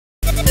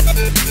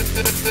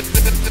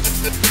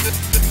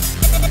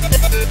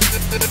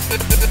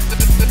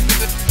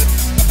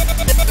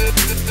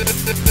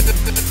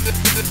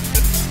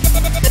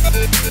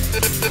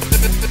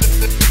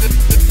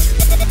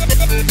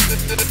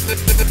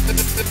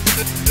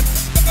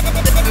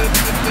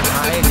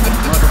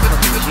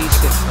Motherfucking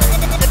G6 right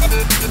now.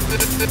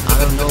 I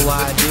don't know why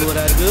I do what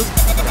I do,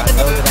 but I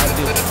know that I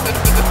do it.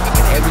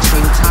 And every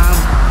single time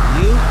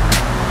you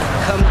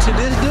come to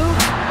this dude,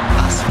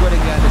 I swear to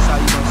God, that's how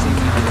you gonna see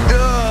me do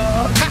it.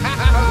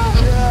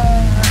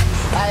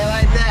 How you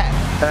like that?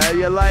 How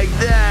you like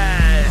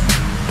that?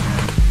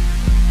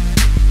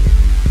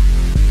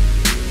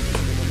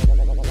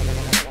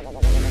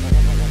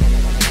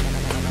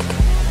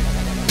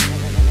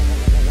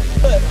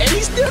 And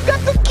he still got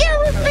the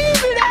carrot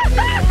beaming at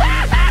me.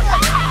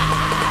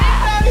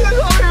 He was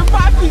over here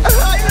popping.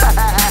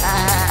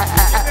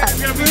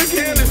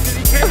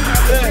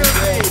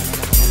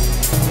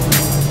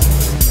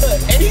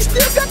 And he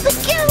still got the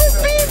carrot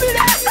beaming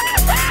at me.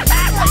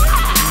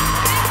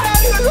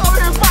 He was over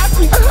here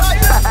popping.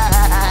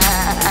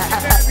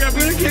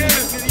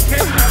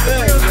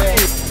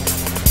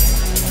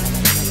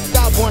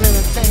 Stop one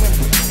entertainment.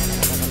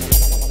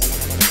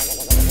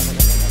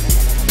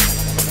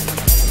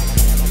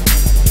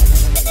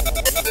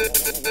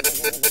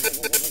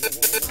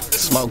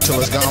 Smoke till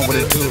it's gone, what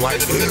it do like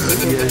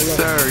Yes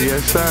sir, yes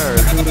sir.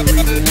 Do the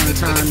reason one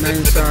time, man,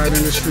 sorry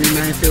industry,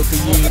 man,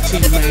 filthy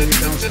ENT, man, it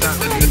don't stop,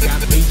 man,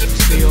 got beef for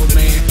sale,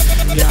 man,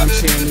 yeah, I'm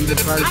saying need the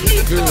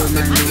perfect good,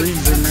 man, the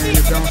reason, man,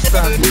 it don't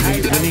stop. We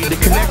need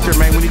the connector,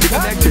 man, we need the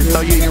connector.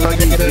 So your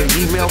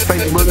email,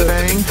 Facebook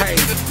thing.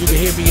 Hey, you can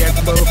hit me at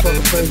the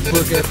motherfucking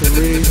Facebook at the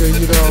reason,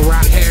 you know,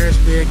 Rock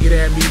Harris, man, get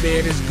at me,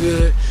 man, it's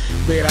good,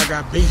 man, I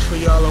got beef for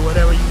y'all or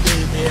whatever you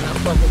need, man, I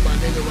fuck with my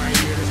nigga right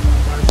here, this my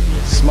first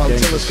Smoke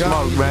till it's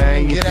gone. Smoke,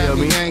 man, you Get at feel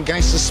me, me? man.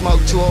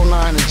 Gangstersmoke209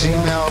 at Gmail.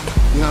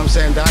 You know what I'm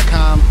saying?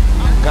 .com.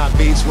 Got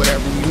beats,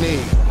 whatever you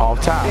need.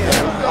 Off top.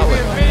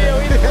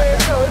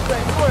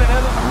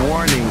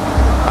 Warning,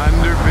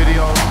 under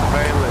video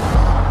surveillance.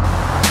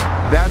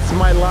 That's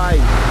my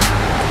life.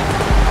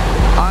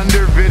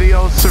 Under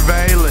video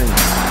surveillance.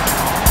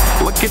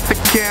 Look at the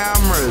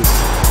cameras.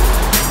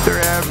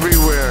 They're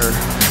everywhere.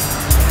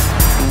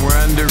 We're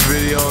under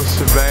video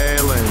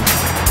surveillance.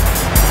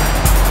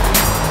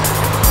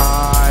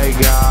 Hi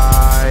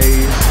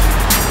guys.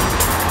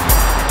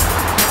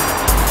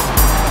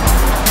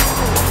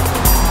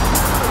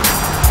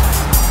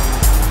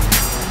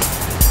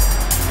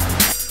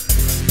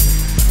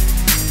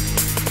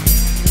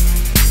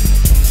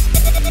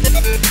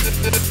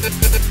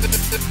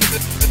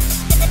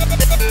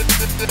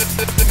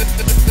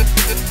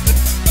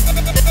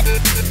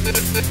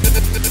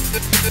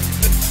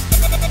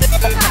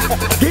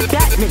 Get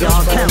that nigga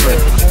on camera.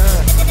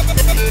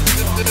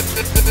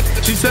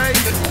 She say?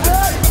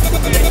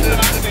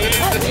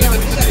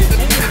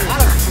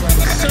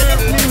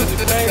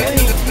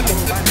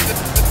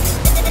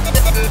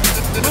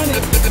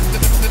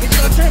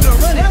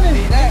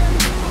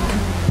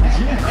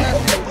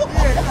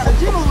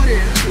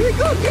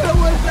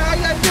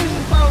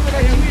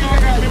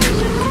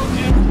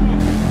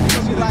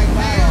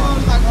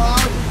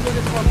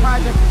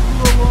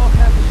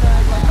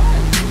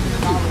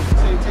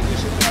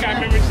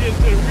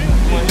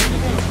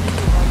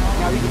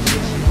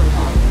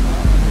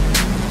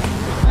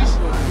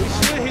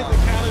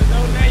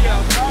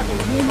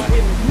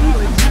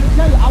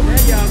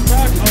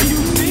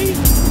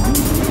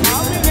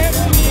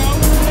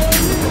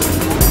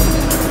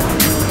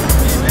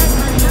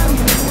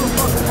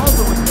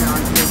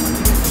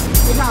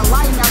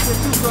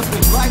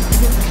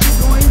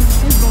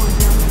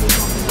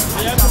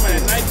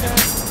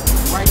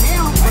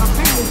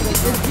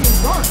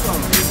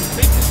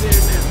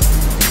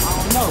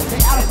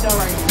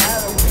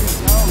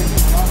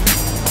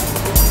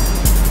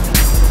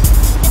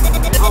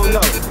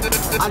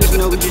 I just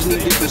know we just need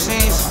different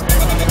scenes.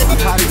 I'm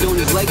tired of doing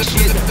this lake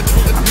shit.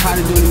 I'm tired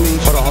of doing the main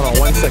shit. Hold on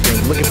 1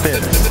 second. Look at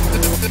this.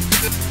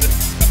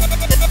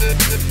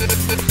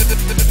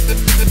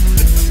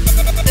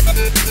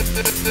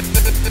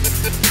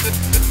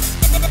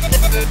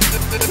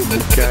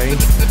 Okay.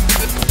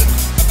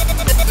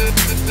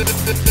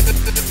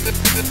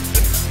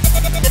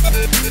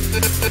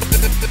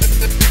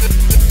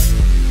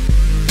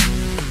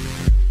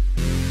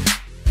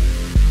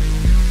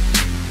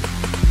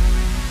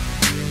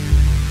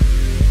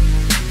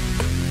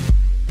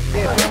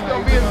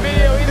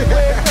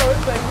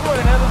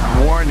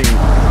 Warning,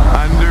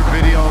 under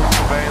video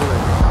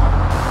surveillance.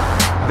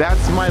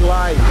 That's my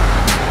life.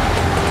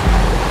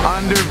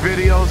 Under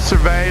video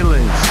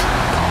surveillance.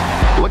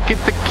 Look at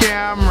the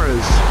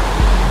cameras.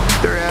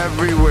 They're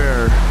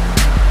everywhere.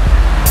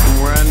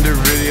 We're under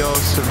video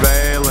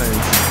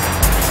surveillance.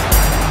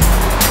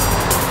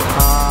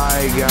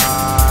 Hi guys.